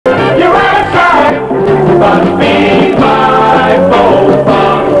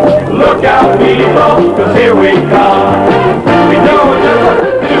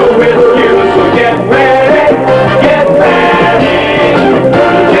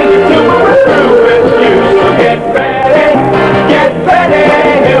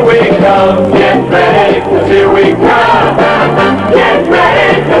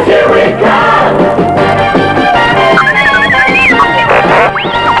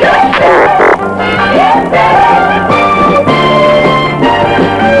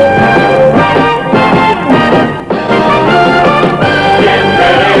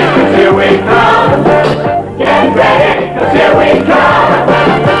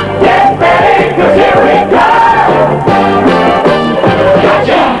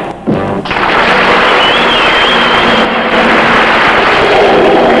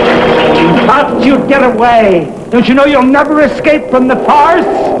told you, get away. Don't you know you'll never escape from the farce?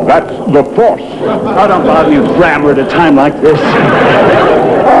 That's the force. Oh, don't bother me with grammar at a time like this.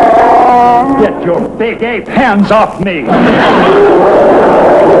 Get your big ape hands off me.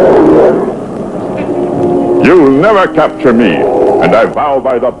 You'll never capture me, and I vow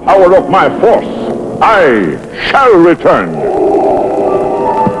by the power of my force, I shall return.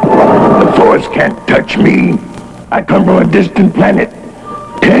 The force can't touch me. I come from a distant planet,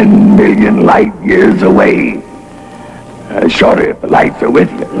 10 million light years away. Shorter if the lights are with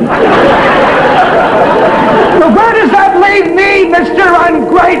you. Well, where does that leave me, Mr.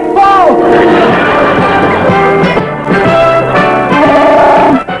 Ungrateful?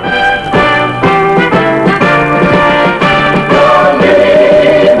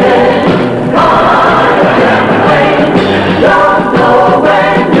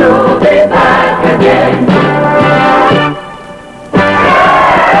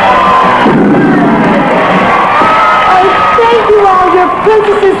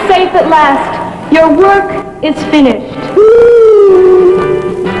 Princess is safe at last. Your work is finished.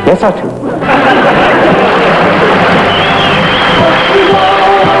 Yes, I do.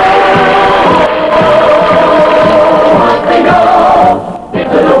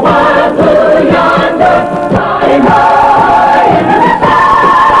 Into the wild blue yonder, flying high into the sky.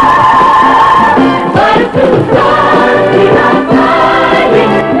 Flying to the stars, we are flying, we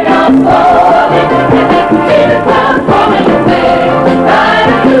are falling. See the clouds falling away.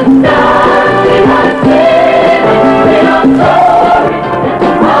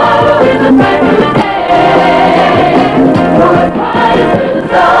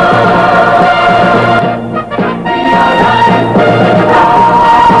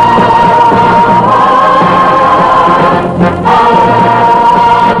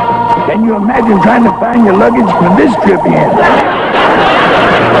 Can you imagine trying to find your luggage for this trip in?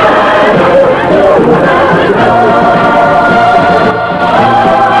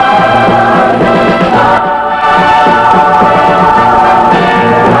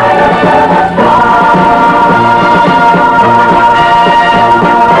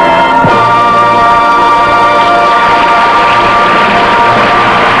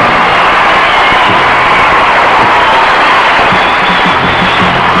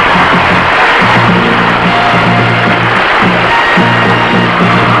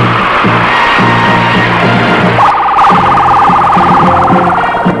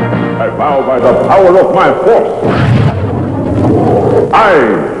 By the power of my force,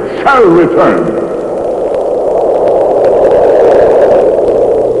 I shall return.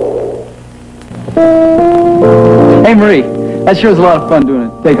 Hey, Marie, that sure was a lot of fun doing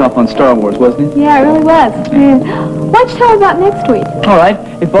a takeoff on Star Wars, wasn't it? Yeah, it really was. Why don't you tell us about next week? All right.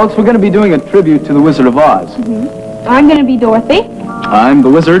 Hey, folks, we're going to be doing a tribute to the Wizard of Oz. I'm going to be Dorothy. I'm the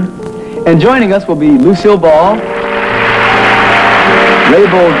Wizard. And joining us will be Lucille Ball, Ray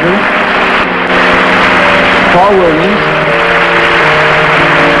Bolger, Paul Williams,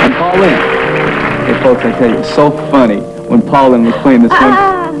 and Paul Lynn. Hey, folks, I tell you, it's so funny when Paul Lynn was playing this thing.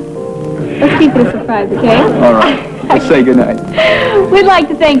 Let's keep it a surprise, okay? All right. Let's say goodnight. We'd like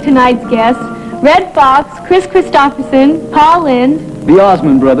to thank tonight's guests, Red Fox, Chris Christopherson, Paul Lynn, The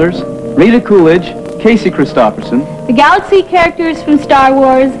Osmond Brothers, Rita Coolidge, Casey Christopherson, the Galaxy characters from Star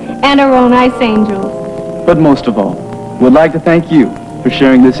Wars, and our own Ice Angels. but most of all, we'd like to thank you for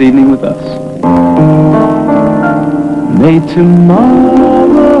sharing this evening with us. May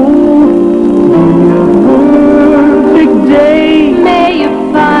tomorrow be a perfect day. May you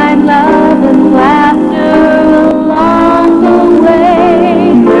find love and laughter along the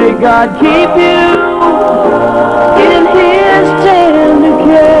way. May God keep you in His tender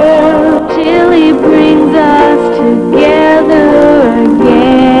care till He brings us together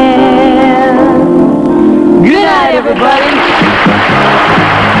again. Good night, everybody.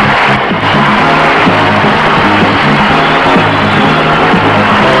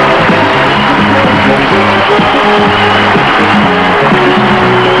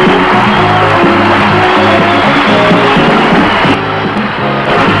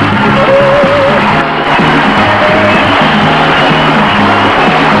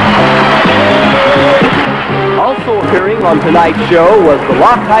 Also appearing on tonight's show was the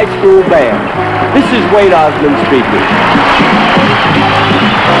Rock High School Band. This is Wade Osmond speaking.